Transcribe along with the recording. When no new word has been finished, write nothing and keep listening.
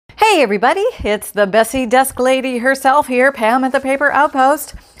Hey everybody, it's the Bessie Desk Lady herself here, Pam at the Paper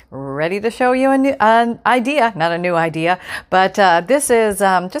Outpost, ready to show you an idea, not a new idea, but this is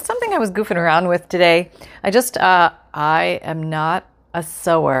just something I was goofing around with today. I am not a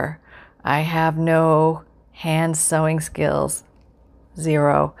sewer. I have no hand sewing skills,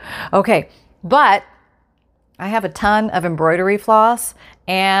 zero. Okay, but I have a ton of embroidery floss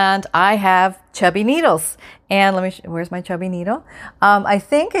and I have chubby needles. And where's my chubby needle? I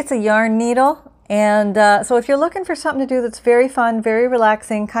think it's a yarn needle. And so if you're looking for something to do that's very fun, very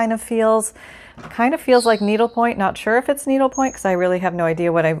relaxing, kind of feels like needlepoint. Not sure if it's needlepoint because I really have no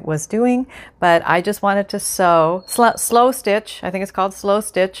idea what I was doing. But I just wanted to sew slow stitch. I think it's called slow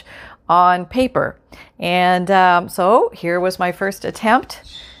stitch on paper. And so here was my first attempt.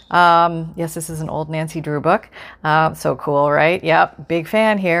 Yes, this is an old Nancy Drew book. So cool, right? Yep, big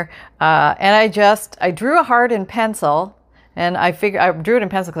fan here. And I drew a heart in pencil, and I drew it in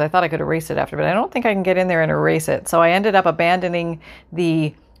pencil because I thought I could erase it after, but I don't think I can get in there and erase it. So I ended up abandoning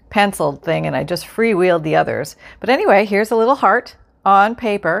the pencil thing, and I just freewheeled the others. But anyway, here's a little heart on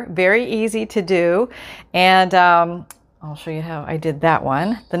paper, very easy to do. And I'll show you how I did that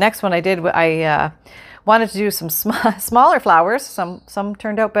one. The next one I wanted to do some smaller flowers. Some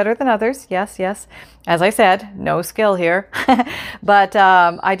turned out better than others. Yes. As I said, no skill here. But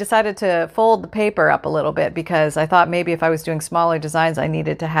I decided to fold the paper up a little bit because I thought maybe if I was doing smaller designs, I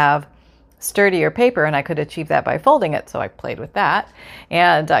needed to have sturdier paper, and I could achieve that by folding it. So I played with that,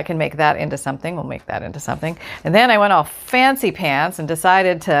 and I can make that into something. We'll make that into something. And then I went all fancy pants and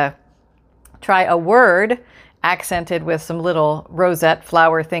decided to try a word accented with some little rosette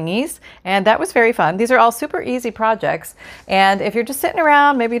flower thingies, and that was very fun. These are all super easy projects, and if you're just sitting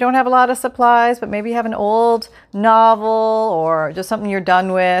around, maybe you don't have a lot of supplies, but maybe you have an old novel or just something you're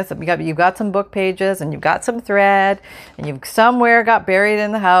done with, you've got some book pages and you've got some thread, and you've somewhere got buried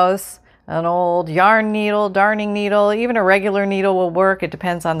in the house an old yarn needle, darning needle, even a regular needle will work. It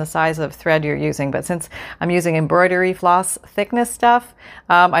depends on the size of thread you're using, but since I'm using embroidery floss thickness stuff,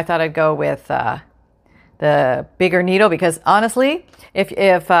 I thought I'd go with the bigger needle, because honestly,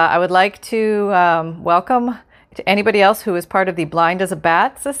 if I would like to welcome to anybody else who is part of the Blind as a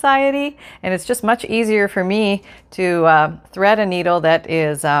Bat Society, and it's just much easier for me to thread a needle that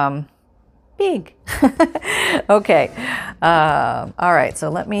is big. Okay, all right, so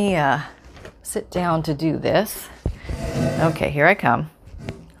let me sit down to do this. Okay, here I come.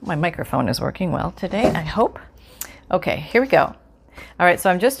 My microphone is working well today, I hope. Okay, here we go. All right, so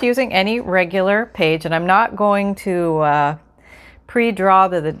I'm just using any regular page, and I'm not going to pre-draw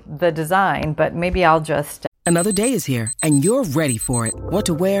the design, but maybe I'll just... Another day is here, and you're ready for it. What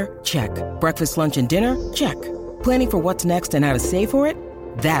to wear? Check. Breakfast, lunch, and dinner? Check. Planning for what's next and how to save for it?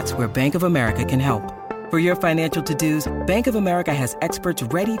 That's where Bank of America can help. For your financial to-dos, Bank of America has experts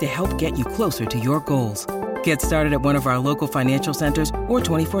ready to help get you closer to your goals. Get started at one of our local financial centers or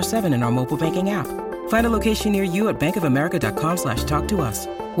 24/7 in our mobile banking app. Find a location near you at bankofamerica.com/talktous.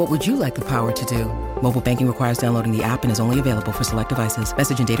 What would you like the power to do? Mobile banking requires downloading the app and is only available for select devices.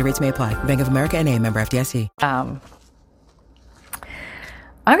 Message and data rates may apply. Bank of America N.A., member FDIC. I'm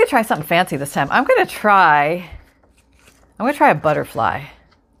going to try something fancy this time. I'm going to try a butterfly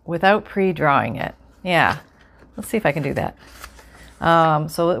without pre-drawing it. Yeah, let's see if I can do that.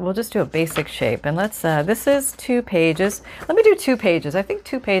 So we'll just do a basic shape, and let's, this is 2 pages. Let me do 2 pages. I think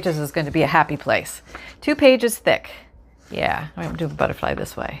 2 pages is going to be a happy place. 2 pages thick. Yeah, I'm going to do a butterfly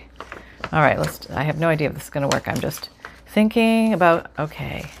this way. All right, I have no idea if this is going to work. I'm just thinking about,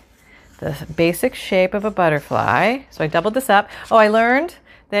 okay, the basic shape of a butterfly. So I doubled this up. Oh, I learned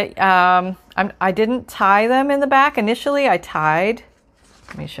that I didn't tie them in the back. Initially, I tied,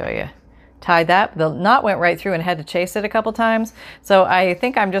 let me show you. Tied that. The knot went right through and had to chase it a couple times. So I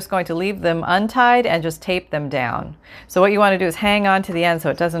think I'm just going to leave them untied and just tape them down. So what you want to do is hang on to the end so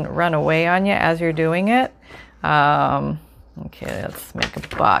it doesn't run away on you as you're doing it. Okay, let's make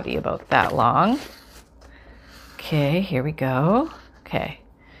a body about that long. Okay, here we go. Okay,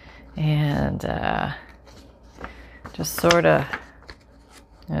 and just sort of,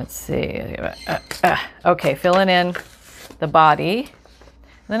 let's see. Okay, filling in the body.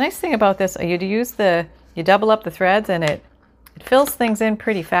 The nice thing about this, you double up the threads, and it fills things in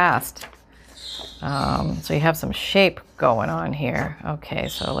pretty fast. So you have some shape going on here. Okay,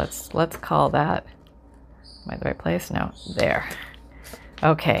 so let's call that, am I in the right place? No, there.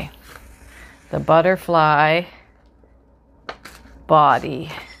 Okay, the butterfly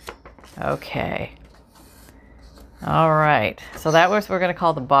body. Okay. All right, so that was, we're going to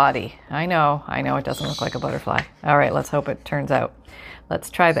call the body. I know it doesn't look like a butterfly. All right, let's hope it turns out. Let's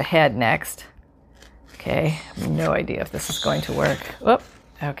try the head next. Okay, no idea if this is going to work. Whoop,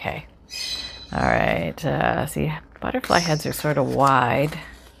 Okay. All right. See, butterfly heads are sort of wide.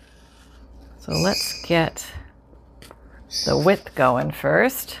 So let's get the width going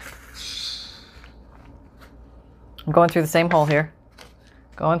first. I'm going through the same hole here.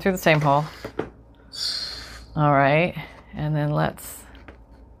 Going through the same hole. All right. And then let's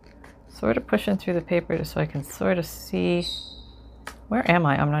sort of push in through the paper just so I can sort of see. Where am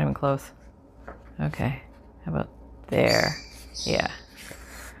I? I'm not even close. Okay. How about there? Yeah.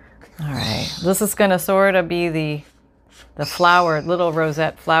 All right. This is going to sort of be the flower, little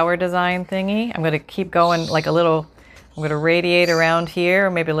rosette flower design thingy. I'm going to keep going like a little, I'm going to radiate around here,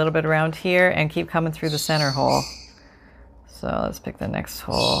 or maybe a little bit around here, and keep coming through the center hole. So let's pick the next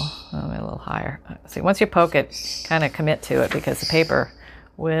hole. A little higher. See, once you poke it, kind of commit to it because the paper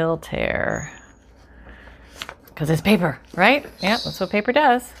will tear. Because it's paper, right? Yeah, that's what paper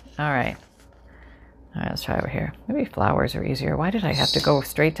does. All right. All right, let's try over here. Maybe flowers are easier. Why did I have to go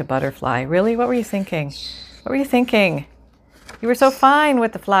straight to butterfly? Really? What were you thinking? What were you thinking? You were so fine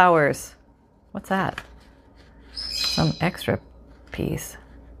with the flowers. What's that? Some extra piece.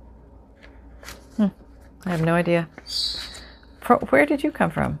 I have no idea. Where did you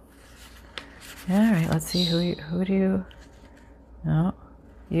come from? All right, let's see who do you... No.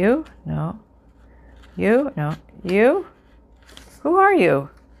 You? No. You? No. You? Who are you?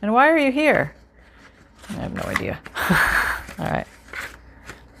 And why are you here? I have no idea. All right.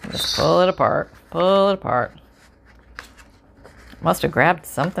 Just pull it apart. Pull it apart. Must have grabbed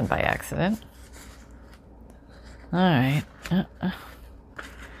something by accident. All right.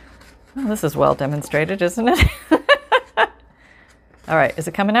 Well, this is well demonstrated, isn't it? All right. Is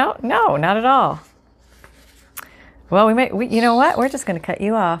it coming out? No, not at all. Well, you know what? We're just going to cut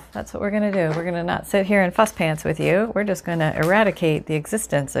you off. That's what we're going to do. We're going to not sit here and fuss pants with you. We're just going to eradicate the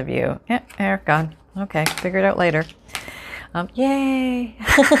existence of you. Yeah, there, gone. Okay, figure it out later. Yay!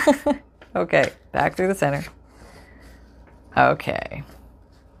 Okay, back through the center. Okay.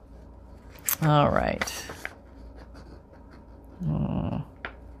 All right.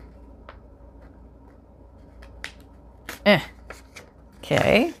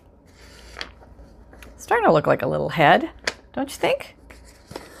 Okay. Starting to look like a little head, don't you think?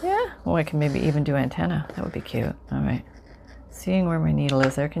 Yeah. Oh, I can maybe even do antenna. That would be cute. All right. Seeing where my needle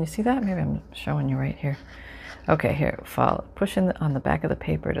is there. Can you see that? Maybe I'm showing you right here. Okay, here. Push in on the back of the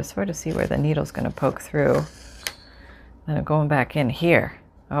paper to sort of see where the needle's going to poke through. Then I'm going back in here.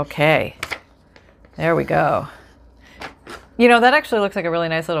 Okay. There we go. You know, that actually looks like a really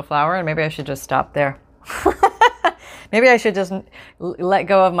nice little flower, and maybe I should just stop there. Maybe I should just let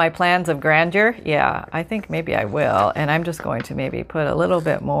go of my plans of grandeur. Yeah, I think maybe I will. And I'm just going to maybe put a little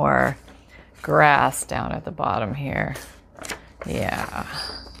bit more grass down at the bottom here. Yeah.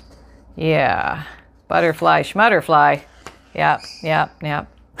 Yeah. Butterfly, schmutterfly. Yep, yep, yep.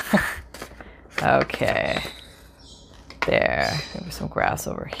 Okay. There. Maybe some grass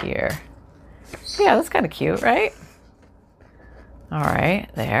over here. Yeah, that's kind of cute, right? All right,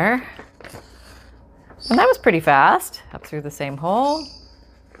 there. And that was pretty fast. Up through the same hole.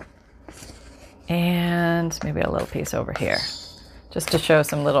 And maybe a little piece over here. Just to show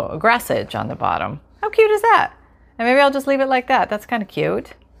some little grassage on the bottom. How cute is that? And maybe I'll just leave it like that. That's kind of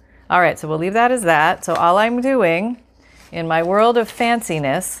cute. All right, so we'll leave that as that. So all I'm doing in my world of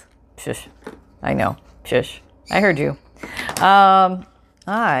fanciness, shush, I know, shush, I heard you.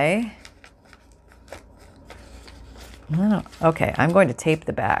 Okay, I'm going to tape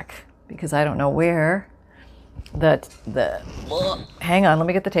the back because I don't know where hang on, let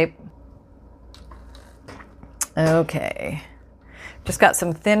me get the tape. Okay. Just got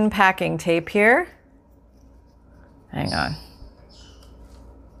some thin packing tape here. Hang on.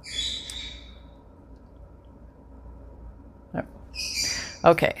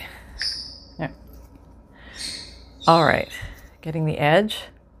 Okay. Yeah. All right. Getting the edge.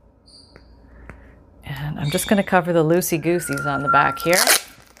 And I'm just going to cover the loosey-gooseys on the back here.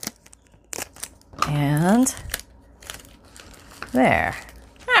 And there.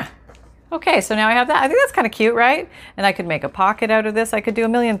 Okay, so now I have that. I think that's kind of cute, right? And I could make a pocket out of this. I could do a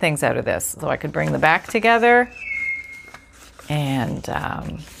million things out of this. So I could bring the back together. And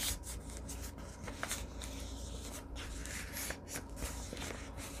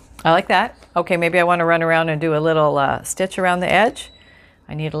I like that. Okay, maybe I want to run around and do a little stitch around the edge.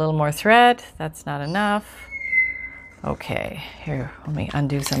 I need a little more thread. That's not enough. Okay, here, let me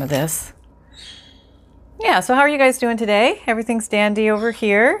undo some of this. Yeah, so how are you guys doing today? Everything's dandy over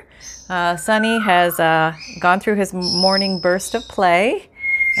here. Sonny has gone through his morning burst of play,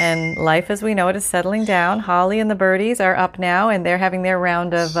 and life as we know it is settling down. Holly and the birdies are up now, and they're having their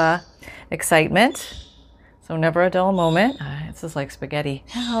round of excitement. So So never a dull moment. This is like spaghetti.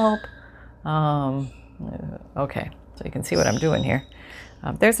 Help. Okay, so you can see what I'm doing here.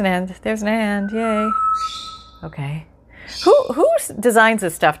 There's an end. There's an end. Yay. Okay. Who designs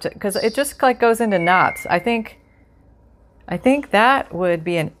this stuff? Because it just like goes into knots. I think that would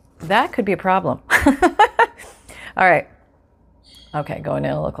be that could be a problem. All right. Okay, going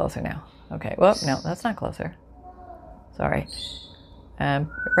in a little closer now. Okay. Well, no, that's not closer. Sorry. Right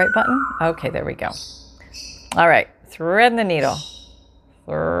button. Okay, there we go. All right. Threading the needle.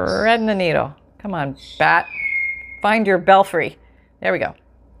 Threading the needle. Come on, bat. Find your belfry. There we go.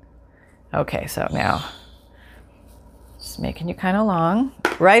 Okay, so now just making you kind of long,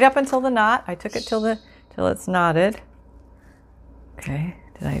 right up until the knot. I took it till it's knotted. Okay,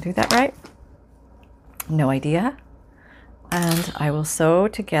 did I do that right? No idea. And I will sew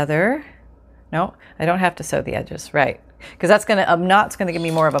together. No, I don't have to sew the edges, right? Because a knot's gonna give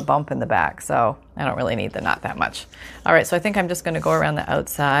me more of a bump in the back, so I don't really need the knot that much. All right, so I think I'm just gonna go around the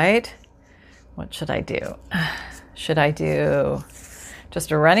outside. What should I do? Should I do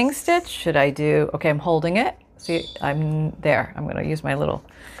just a running stitch? Should I do, okay, I'm holding it. See, I'm there. I'm gonna use my little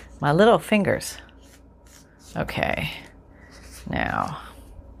fingers. Okay, now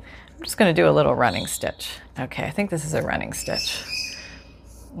I'm just gonna do a little running stitch. Okay, I think this is a running stitch.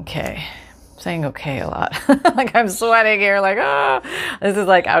 Okay, I'm saying okay a lot. Like I'm sweating here, like, oh, this is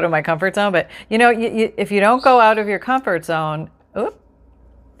like out of my comfort zone. But you know, if you don't go out of your comfort zone,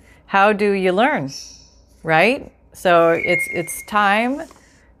 how do you learn, right? So it's time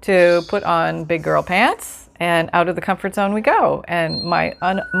to put on big girl pants, and out of the comfort zone we go. And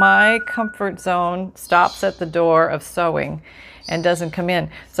my comfort zone stops at the door of sewing and doesn't come in.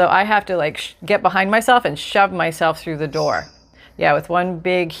 So I have to like get behind myself and shove myself through the door. Yeah, with one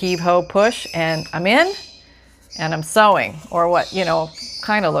big heave-ho push, and I'm in, and I'm sewing, or what, you know,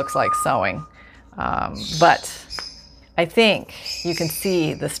 kind of looks like sewing. But I think you can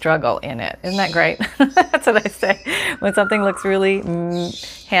see the struggle in it. Isn't that great? That's what I say. When something looks really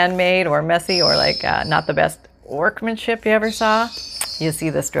handmade or messy or like not the best workmanship you ever saw, you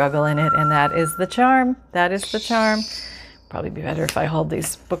see the struggle in it, and that is the charm. That is the charm. Probably be better if I hold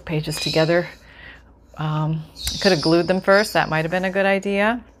these book pages together. I could have glued them first. That might have been a good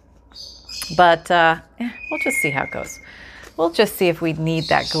idea. But we'll just see how it goes. We'll just see if we need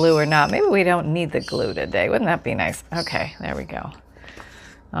that glue or not. Maybe we don't need the glue today. Wouldn't that be nice? Okay, there we go.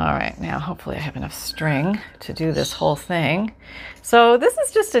 All right, now hopefully I have enough string to do this whole thing. So this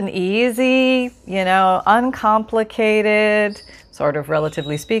is just an easy, you know, uncomplicated, sort of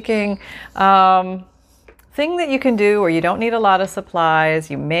relatively speaking, thing that you can do where you don't need a lot of supplies.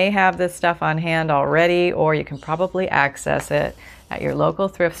 You may have this stuff on hand already, or you can probably access it at your local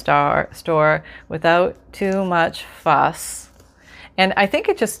thrift store without too much fuss. And I think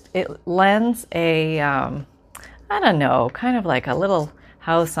it lends a, I don't know, kind of like a little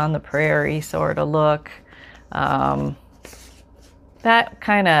house on the prairie sort of look. That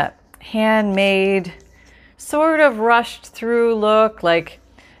kind of handmade, sort of rushed through look, like,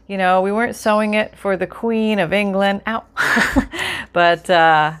 you know, we weren't sewing it for the Queen of England. Ow. But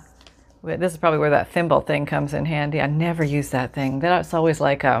this is probably where that thimble thing comes in handy. I never use that thing. That's always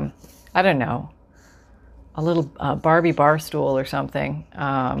like, I don't know, a little Barbie bar stool or something.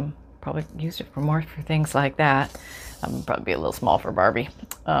 Probably used it for things like that. Probably be a little small for Barbie.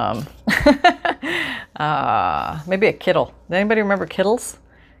 Maybe a Kittle. Does anybody remember Kittles?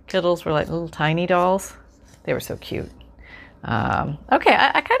 Kittles were like little tiny dolls. They were so cute. Okay,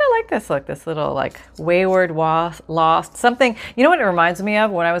 I kind of like this look, this little like wayward lost something. You know what it reminds me of?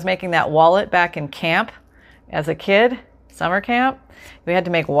 When I was making that wallet back in camp as a kid, summer camp, we had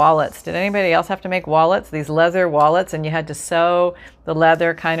to make wallets. Did anybody else have to make wallets? These leather wallets, and you had to sew the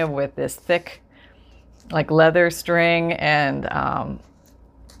leather kind of with this thick like leather string. And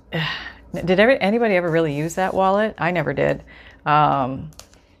did anybody ever really use that wallet? I never did.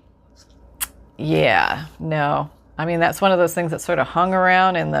 Yeah, no. I mean, that's one of those things that sort of hung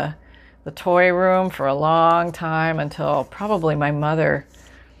around in the toy room for a long time until probably my mother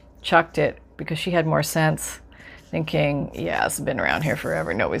chucked it because she had more sense, thinking, yeah, it's been around here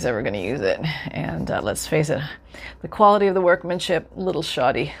forever. Nobody's ever going to use it. And let's face it, the quality of the workmanship, little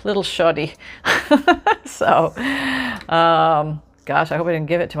shoddy. So, gosh, I hope I didn't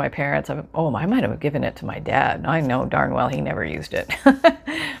give it to my parents. I might have given it to my dad. I know darn well he never used it.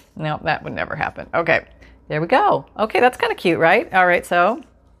 No, that would never happen. Okay. There we go. Okay, that's kind of cute, right? All right, so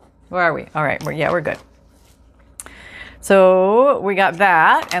where are we? All right, we're good. So we got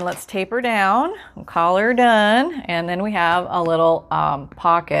that, and let's taper down. Collar done, and then we have a little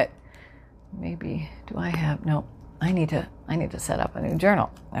pocket. Maybe do I have? No, I need to set up a new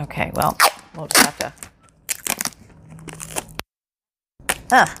journal. Okay, well, we'll just have to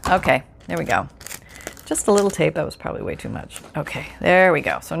Okay, there we go. Just a little tape. That was probably way too much. Okay, there we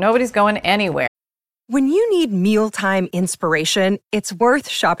go. So nobody's going anywhere. When you need mealtime inspiration, it's worth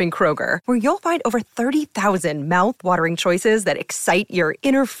shopping Kroger, where you'll find over 30,000 mouth-watering choices that excite your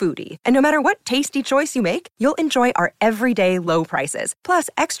inner foodie. And no matter what tasty choice you make, you'll enjoy our everyday low prices, plus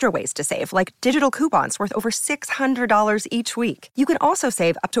extra ways to save, like digital coupons worth over $600 each week. You can also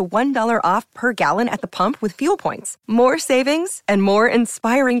save up to $1 off per gallon at the pump with fuel points. More savings and more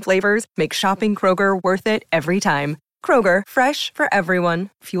inspiring flavors make shopping Kroger worth it every time. Kroger, fresh for everyone.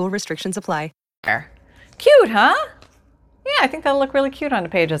 Fuel restrictions apply. Cute, huh? Yeah, I think that'll look really cute on a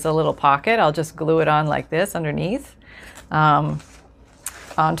page as a little pocket. I'll just glue it on like this underneath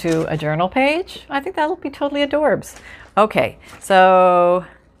onto a journal page. I think that'll be totally adorbs. Okay, so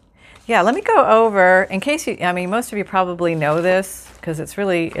yeah, let me go over, in case you, I mean, most of you probably know this because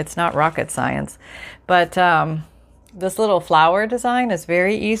it's not rocket science, but this little flower design is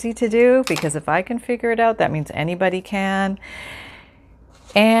very easy to do because if I can figure it out, that means anybody can.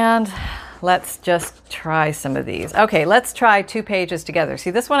 And let's just try some of these. Okay, let's try 2 pages together.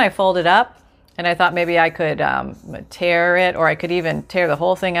 See, this one I folded up, and I thought maybe I could tear it, or I could even tear the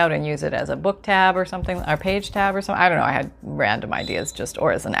whole thing out and use it as a book tab or something, or page tab or something. I don't know. I had random ideas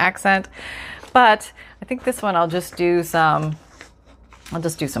or as an accent. But I think this one I'll just do some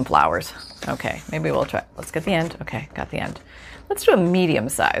flowers. Okay, maybe we'll try. Let's get the end. Okay, got the end. Let's do a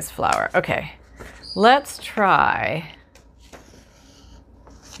medium-sized flower. Okay, let's try.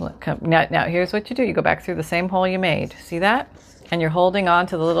 Now here's what you do. You go back through the same hole you made. See that? And you're holding on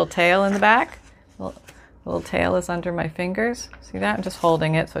to the little tail in the back. The little tail is under my fingers. See that? I'm just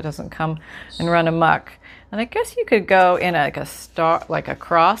holding it so it doesn't come and run amok. And I guess you could go in like a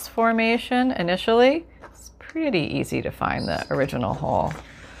cross formation initially. It's pretty easy to find the original hole.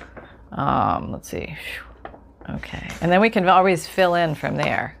 Let's see. Okay. And then we can always fill in from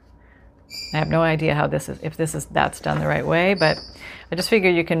there. I have no idea how that's done the right way, but I just figure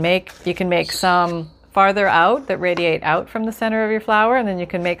you can make some farther out that radiate out from the center of your flower, and then you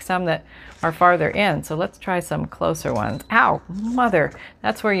can make some that are farther in. So let's try some closer ones. Ow, mother,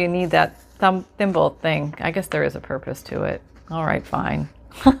 that's where you need that thimble thing. I guess there is a purpose to it. All right, fine.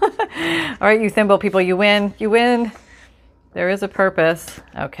 All right, you thimble people, you win. There is a purpose.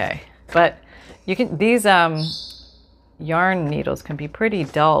 Okay, but these yarn needles can be pretty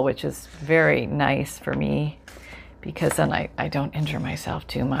dull, which is very nice for me because then I don't injure myself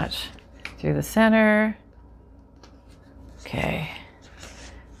too much. Through the center. Okay.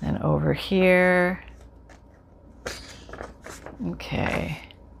 Then over here. Okay.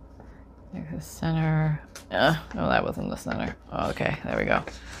 There's the center. Oh, that wasn't the center. Oh, okay, there we go.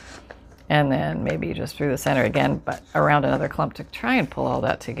 And then maybe just through the center again, but around another clump to try and pull all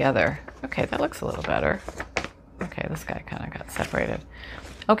that together. Okay, that looks a little better. Okay, this guy kind of got separated.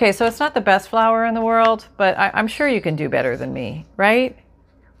 Okay, so it's not the best flower in the world, but I'm sure you can do better than me, right?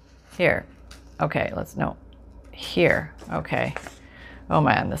 Here. Okay, here. Okay. Oh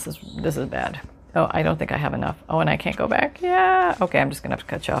man, this is bad. Oh, I don't think I have enough. Oh, and I can't go back. Yeah. Okay, I'm just gonna have to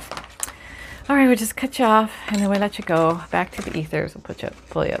cut you off. All right, we'll just cut you off, and then we let you go back to the ethers. We'll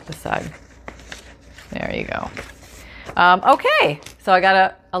pull you up the side. There you go. Okay, so I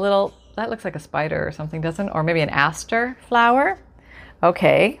got a little. That looks like a spider or something, doesn't it? Or maybe an aster flower.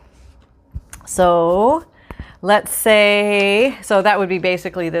 Okay. So let's say, so that would be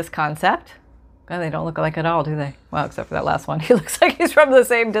basically this concept. God, they don't look alike at all, do they? Well, except for that last one. He looks like he's from the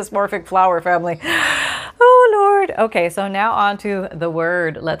same dysmorphic flower family. Oh, Lord. Okay, so now on to the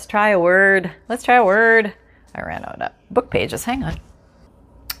word. Let's try a word. I ran out of book pages. Hang on.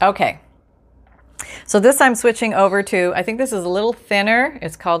 Okay. So this I'm switching over to, I think this is a little thinner.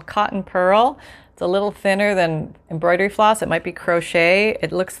 It's called Cotton Pearl. It's a little thinner than embroidery floss. It might be crochet.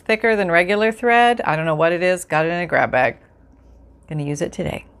 It looks thicker than regular thread. I don't know what it is. Got it in a grab bag. Gonna use it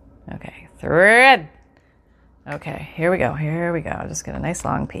today. Okay, thread. Okay, here we go. I'll just get a nice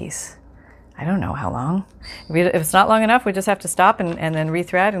long piece. I don't know how long. If it's not long enough, we just have to stop and then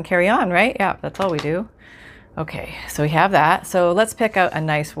rethread and carry on, right? Yeah, that's all we do. Okay, so we have that. So let's pick out a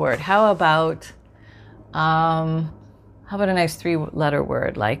nice word. How about a nice 3-letter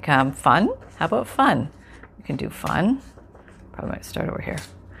word like fun? How about fun? We can do fun. Probably might start over here.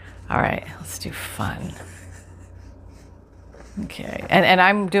 All right, let's do fun. Okay, and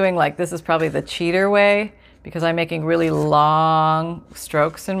I'm doing like, this is probably the cheater way because I'm making really long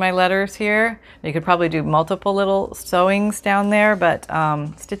strokes in my letters here. You could probably do multiple little sewings down there, but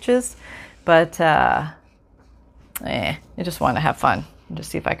stitches. But I just want to have fun. Just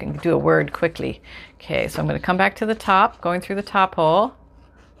see if I can do a word quickly. Okay, so I'm going to come back to the top, going through the top hole,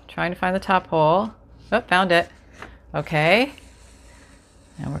 trying to find the top hole. Oh, found it. Okay.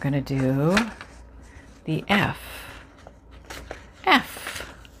 And we're going to do the F.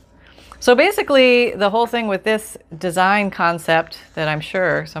 F. So basically, the whole thing with this design concept that I'm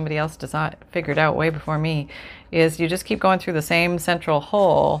sure somebody else figured out way before me is you just keep going through the same central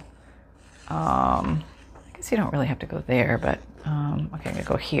hole. I guess you don't really have to go there, but okay, I'm going to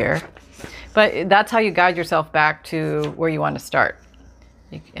go here. But that's how you guide yourself back to where you want to start.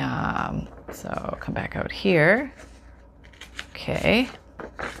 So come back out here. Okay.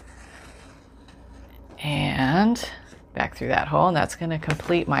 And back through that hole, and that's going to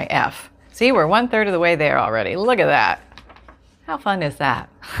complete my F. See, we're 1/3 of the way there already. Look at that. How fun is that?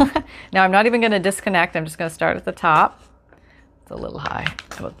 Now, I'm not even going to disconnect. I'm just going to start at the top. It's a little high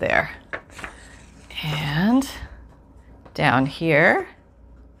about there. And down here.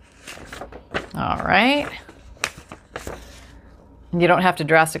 All right. You don't have to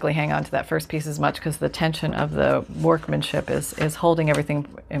drastically hang on to that first piece as much because the tension of the workmanship is holding everything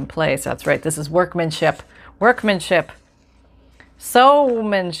in place. That's right. This is workmanship. Workmanship.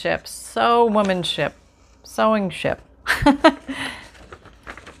 Sewmanship. Sew-womanship. Sewingship.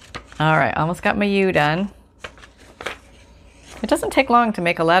 All right. Almost got my U done. It doesn't take long to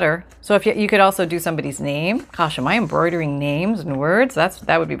make a letter. So if you could also do somebody's name. Gosh, am I embroidering names and words?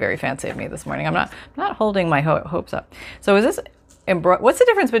 That would be very fancy of me this morning. I'm not holding my hopes up. So is this what's the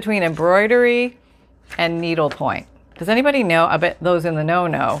difference between embroidery and needlepoint? Does anybody know? I bet those in the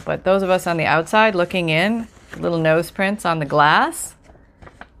know, but those of us on the outside looking in, little nose prints on the glass,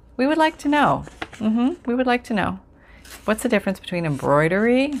 we would like to know. We would like to know. What's the difference between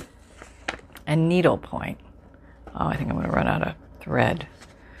embroidery and needlepoint? Oh, I think I'm going to run out of thread.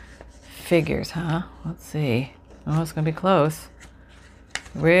 Figures, huh? Let's see. Oh, it's going to be close.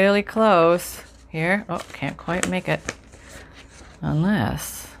 Really close. Here. Oh, can't quite make it.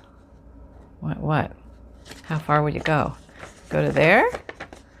 Unless... What? How far would you go? Go to there?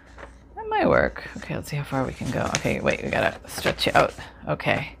 That might work. Okay, let's see how far we can go. Okay, wait, we got to stretch it out.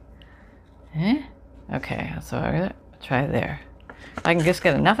 Okay. Okay, so I'm going to try there. If I can just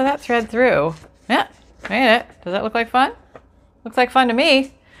get enough of that thread through. Yeah. Made it. Does that look like fun? Looks like fun to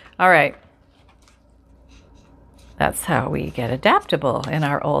me. All right. That's how we get adaptable in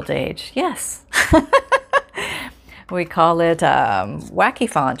our old age. Yes. We call it wacky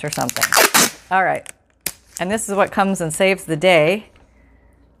font or something. All right. And this is what comes and saves the day.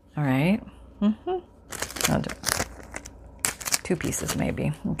 All right. I'll do 2 pieces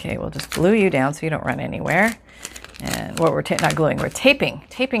maybe. Okay, we'll just glue you down so you don't run anywhere. And we're not gluing, we're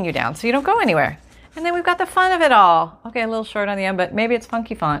taping you down so you don't go anywhere. And then we've got the fun of it all. Okay, a little short on the end, but maybe it's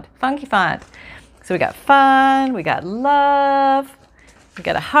funky font. Funky font. So we got fun, we got love, we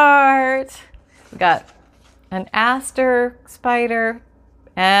got a heart, we got an aster spider,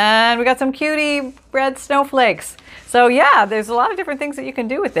 and we got some cutie red snowflakes. So yeah, there's a lot of different things that you can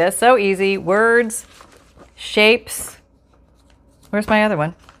do with this. So easy. Words, shapes. Where's my other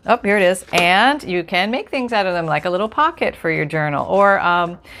one? Oh, here it is. And you can make things out of them, like a little pocket for your journal.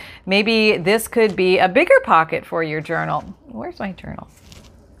 Or maybe this could be a bigger pocket for your journal. Where's my journal?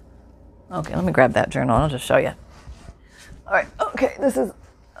 Okay, let me grab that journal and I'll just show you. All right, okay, this is,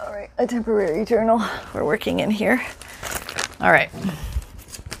 all right, a temporary journal we're working in here. All right.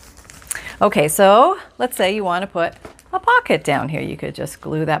 Okay, so let's say you want to put a pocket down here. You could just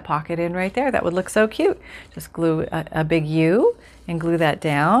glue that pocket in right there. That would look so cute. Just glue a big U and glue that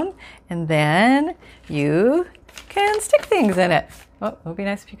down, and then you can stick things in it. Oh, it would be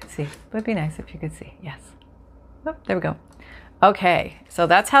nice if you could see. It would be nice if you could see. Yes. Oh, there we go. Okay, so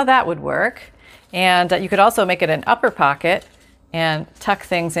that's how that would work. And you could also make it an upper pocket and tuck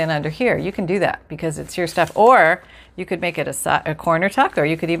things in under here. You can do that because it's your stuff. Or you could make it a corner tuck, or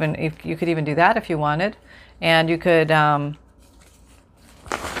you could even do that if you wanted. And you could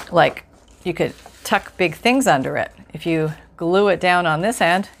you could tuck big things under it. If you glue it down on this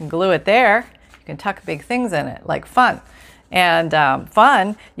end and glue it there, you can tuck big things in it, like fun. And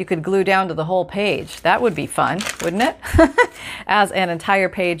fun, you could glue down to the whole page. That would be fun, wouldn't it? As an entire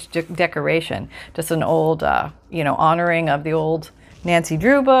page decoration. Just an old, honoring of the old Nancy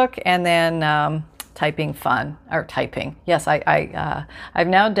Drew book, and then typing fun, or typing. Yes, I've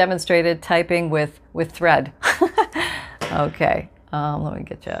now demonstrated typing with thread. Okay, let me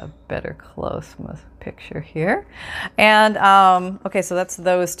get you a better close picture here. And okay, so that's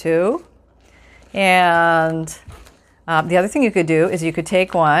those two. And the other thing you could do is you could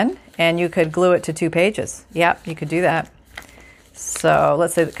take one and you could glue it to 2 pages. Yep, you could do that. So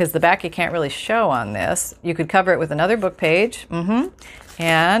let's say, because the back you can't really show on this, you could cover it with another book page.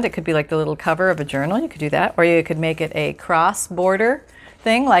 And it could be like the little cover of a journal. You could do that. Or you could make it a cross border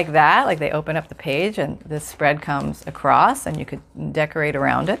thing like that, like they open up the page and this spread comes across and you could decorate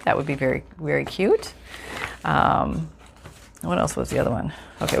around it. That would be very, very cute. What else was the other one?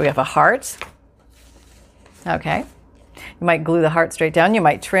 Okay, we have a heart. Okay. You might glue the heart straight down. You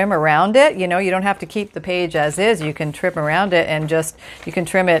might trim around it. You know, you don't have to keep the page as is. You can trim around it and just, you can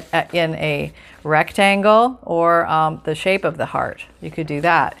trim it in a rectangle or the shape of the heart. You could do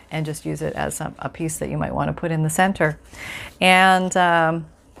that and just use it as a piece that you might want to put in the center. And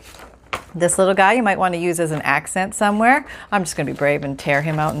this little guy you might want to use as an accent somewhere. I'm just going to be brave and tear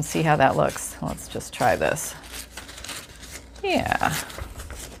him out and see how that looks. Let's just try this. Yeah.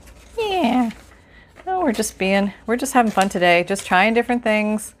 Yeah. Oh, we're just having fun today. Just trying different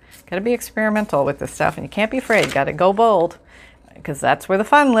things. Got to be experimental with this stuff, and you can't be afraid. Got to go bold, because that's where the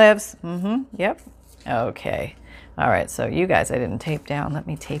fun lives. Yep. Okay. All right. So you guys, I didn't tape down. Let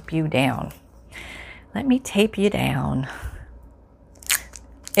me tape you down. Let me tape you down.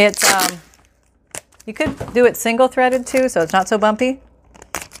 It's you could do it single threaded too, so it's not so bumpy.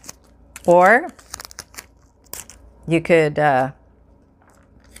 Or you could do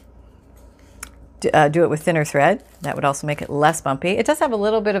it with thinner thread. That would also make it less bumpy. It does have a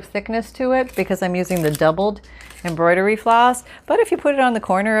little bit of thickness to it because I'm using the doubled embroidery floss. But if you put it on the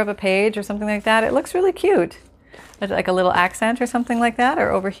corner of a page or something like that, it looks really cute. Like a little accent or something like that,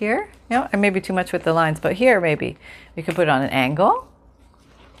 or over here. You know, and maybe too much with the lines, but here maybe. You could put it on an angle.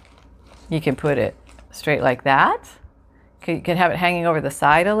 You can put it straight like that. You can have it hanging over the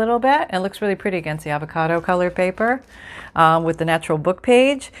side a little bit. It looks really pretty against the avocado color paper with the natural book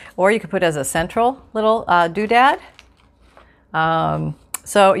page. Or you could put it as a central little doodad.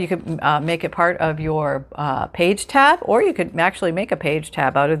 So you could make it part of your page tab, or you could actually make a page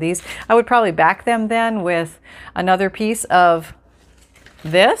tab out of these. I would probably back them then with another piece of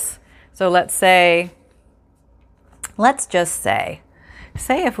this. So let's just say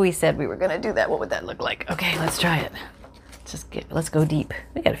if we said we were going to do that, what would that look like? Okay, let's try it. Let's go deep.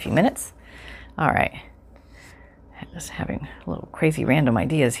 We got a few minutes. All right. Just having a little crazy random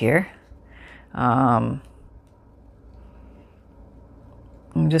ideas here. I'm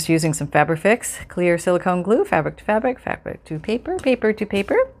just using some Fabrifix clear silicone glue, fabric to fabric, fabric to paper, paper to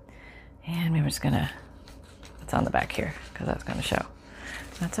paper. And we're just gonna, it's on the back here because that's gonna show.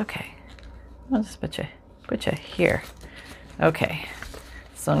 That's okay. I'll just put you here. Okay.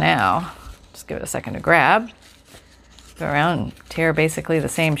 So now, just give it a second to grab. Go around and tear basically the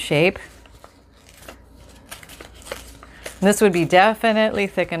same shape. And this would be definitely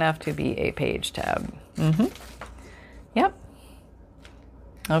thick enough to be a page tab. Yep.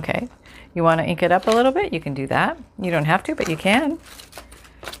 Okay. You want to ink it up a little bit? You can do that. You don't have to, but you can.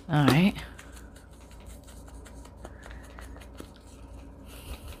 All right.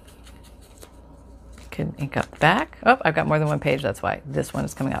 Can ink up the back. Oh, I've got more than one page. That's why this one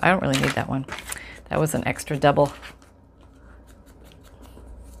is coming out. I don't really need that one. That was an extra double.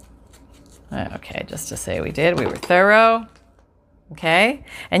 Okay, just to say we were thorough. Okay,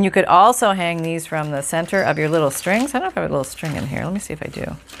 and you could also hang these from the center of your little strings. I don't know if I have a little string in here. Let me see if I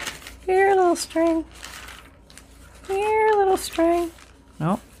do. Here, little string. Here, little string.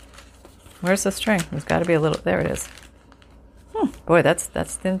 Nope. Where's the string? There's got to be a little. There it is. Boy, that's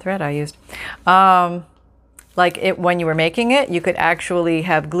thin thread I used. Like it when you were making it, you could actually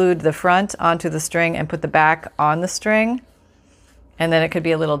have glued the front onto the string and put the back on the string, and then it could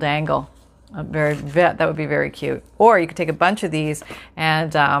be a little dangle. That would be very cute. Or you could take a bunch of these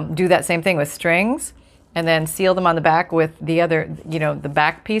and do that same thing with strings, and then seal them on the back with the other, the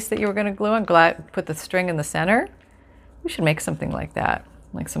back piece that you were going to glue on. Put the string in the center. We should make something like that,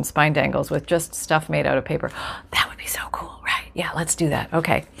 like some spine dangles with just stuff made out of paper. That would be so cool, right? Yeah, let's do that.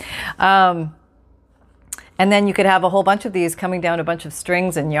 Okay. And then you could have a whole bunch of these coming down a bunch of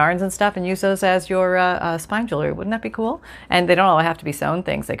strings and yarns and stuff and use those as your spine jewelry. Wouldn't that be cool? And they don't all have to be sewn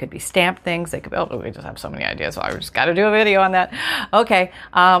things. They could be stamped things. They could be, we just have so many ideas. So I just got to do a video on that. Okay.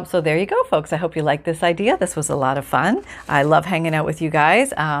 So there you go, folks. I hope you liked this idea. This was a lot of fun. I love hanging out with you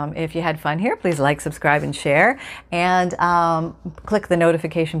guys. If you had fun here, please like, subscribe, and share. And click the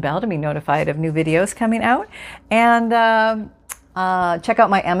notification bell to be notified of new videos coming out. And check out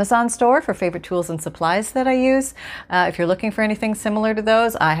my Amazon store for favorite tools and supplies that I use. If you're looking for anything similar to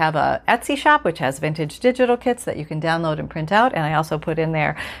those, I have a Etsy shop which has vintage digital kits that you can download and print out, and I also put in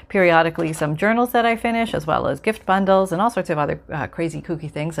there periodically some journals that I finish, as well as gift bundles and all sorts of other crazy kooky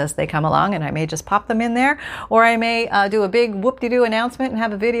things as they come along, and I may just pop them in there, or I may do a big whoop-de-doo announcement and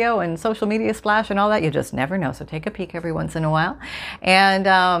have a video and social media splash and all that. You just never know, so take a peek every once in a while. And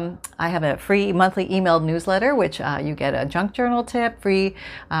I have a free monthly emailed newsletter which you get a junk journal journal tip, free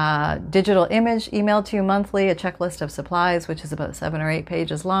digital image emailed to you monthly, a checklist of supplies, which is about 7 or 8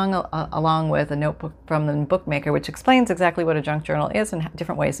 pages long, along with a notebook from the bookmaker, which explains exactly what a junk journal is and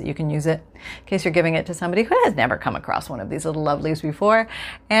different ways that you can use it in case you're giving it to somebody who has never come across one of these little lovelies before.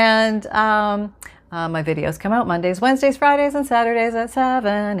 And my videos come out Mondays, Wednesdays, Fridays, and Saturdays at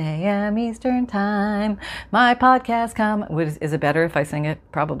 7 a.m. Eastern Time. My podcast is it better if I sing it?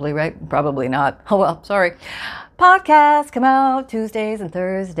 Probably, right? Probably not. Oh, well, sorry. Podcasts come out Tuesdays and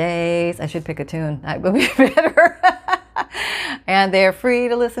Thursdays. I should pick a tune. That would be better. And they're free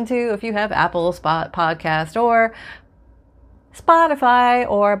to listen to if you have Apple Podcast or Spotify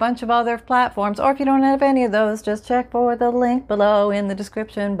or a bunch of other platforms, or if you don't have any of those, just check for the link below in the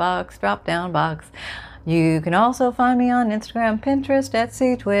description box, drop down box. You can also find me on Instagram, Pinterest,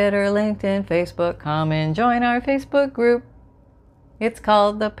 Etsy, Twitter, LinkedIn, Facebook. Come and join our Facebook group. It's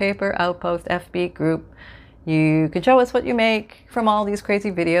called the Paper Outpost FB group. You can show us what you make from all these crazy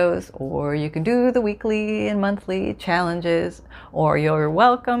videos, or you can do the weekly and monthly challenges, or you're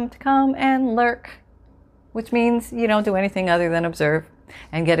welcome to come and lurk, which means you don't do anything other than observe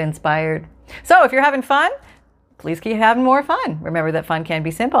and get inspired. So if you're having fun, please keep having more fun. Remember that fun can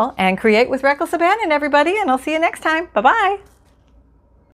be simple, and create with reckless abandon, everybody, and I'll see you next time. Bye-bye.